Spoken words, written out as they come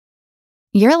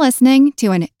You're listening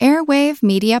to an Airwave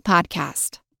Media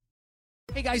Podcast.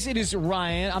 Hey guys, it is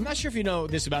Ryan. I'm not sure if you know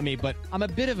this about me, but I'm a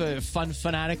bit of a fun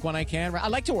fanatic when I can. I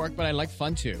like to work, but I like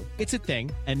fun too. It's a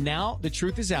thing. And now the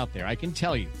truth is out there. I can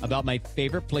tell you about my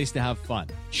favorite place to have fun.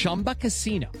 Chumba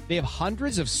Casino. They have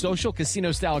hundreds of social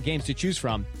casino style games to choose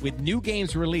from with new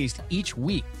games released each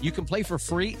week. You can play for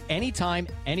free anytime,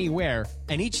 anywhere.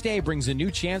 And each day brings a new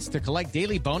chance to collect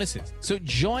daily bonuses. So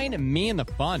join me in the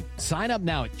fun. Sign up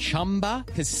now at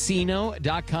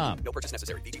ChumbaCasino.com. No purchase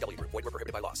necessary. VGW. Void where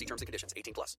prohibited by law. See terms and conditions.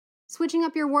 18+. Switching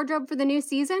up your wardrobe for the new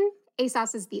season?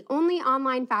 ASOS is the only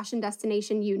online fashion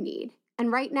destination you need.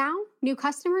 And right now, new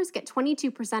customers get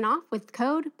 22% off with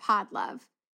code PODLOVE.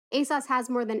 ASOS has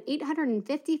more than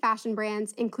 850 fashion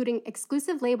brands, including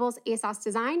exclusive labels ASOS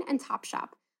Design and Topshop,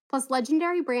 plus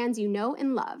legendary brands you know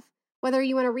and love. Whether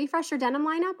you want to refresh your denim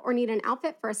lineup or need an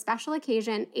outfit for a special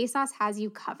occasion, ASOS has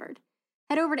you covered.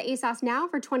 Head over to ASOS now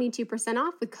for 22%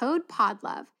 off with code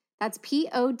PODLOVE. That's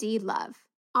P-O-D LOVE.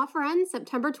 Offer ends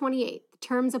September 28th.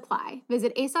 Terms apply.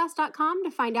 Visit ASOS.com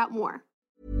to find out more.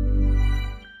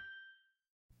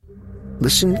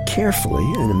 Listen carefully,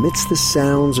 and amidst the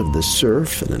sounds of the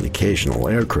surf and an occasional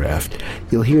aircraft,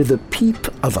 you'll hear the peep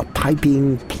of a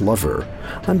piping plover.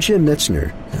 I'm Jim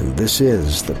Metzner, and this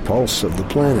is The Pulse of the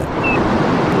Planet.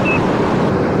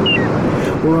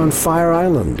 We're on Fire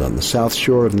Island on the south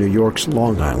shore of New York's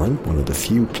Long Island, one of the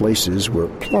few places where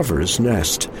plovers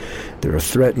nest. They're a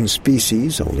threatened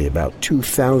species, only about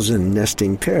 2,000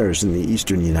 nesting pairs in the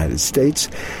eastern United States,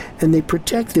 and they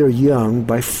protect their young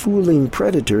by fooling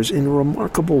predators in a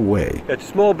remarkable way. It's a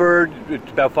small bird.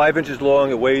 It's about 5 inches long.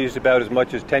 It weighs about as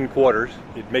much as 10 quarters.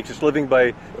 It makes its living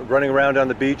by running around on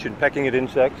the beach and pecking at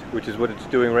insects, which is what it's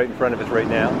doing right in front of us right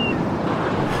now.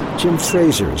 Jim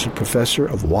Fraser is a professor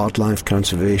of wildlife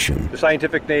conservation. The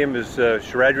scientific name is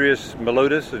Charadrius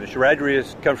melodus, and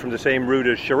Charadrius comes from the same root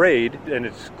as charade, and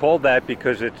it's called that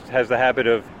because it has the habit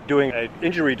of doing an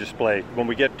injury display. When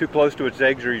we get too close to its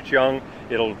eggs or its young,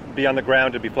 it'll be on the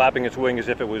ground and be flapping its wing as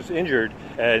if it was injured,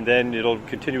 and then it'll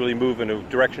continually move in a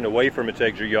direction away from its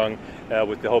eggs or young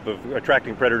with the hope of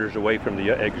attracting predators away from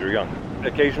the eggs or young.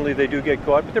 Occasionally they do get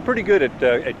caught, but they're pretty good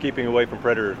at keeping away from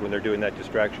predators when they're doing that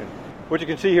distraction. What you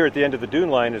can see here at the end of the dune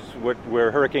line is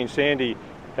where Hurricane Sandy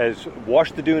has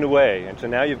washed the dune away, and so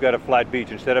now you've got a flat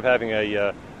beach. Instead of having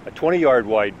a 20-yard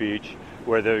wide beach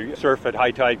where the surf at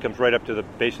high tide comes right up to the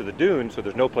base of the dune, so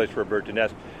there's no place for a bird to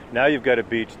nest, now you've got a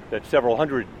beach that's several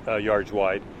hundred yards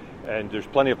wide, and there's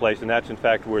plenty of place, and that's in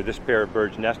fact where this pair of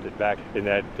birds nested, back in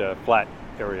that flat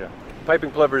area.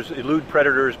 Piping plovers elude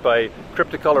predators by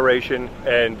cryptocoloration,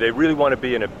 and they really want to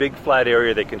be in a big flat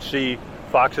area. They can see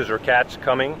foxes or cats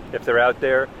coming if they're out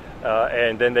there,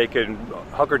 and then they can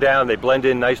hunker down. They blend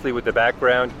in nicely with the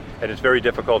background, and it's very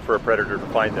difficult for a predator to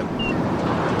find them.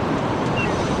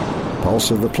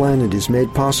 Pulse of the Planet is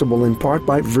made possible in part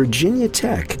by Virginia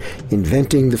Tech,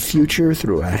 inventing the future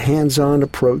through a hands-on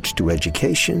approach to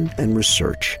education and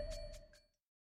research.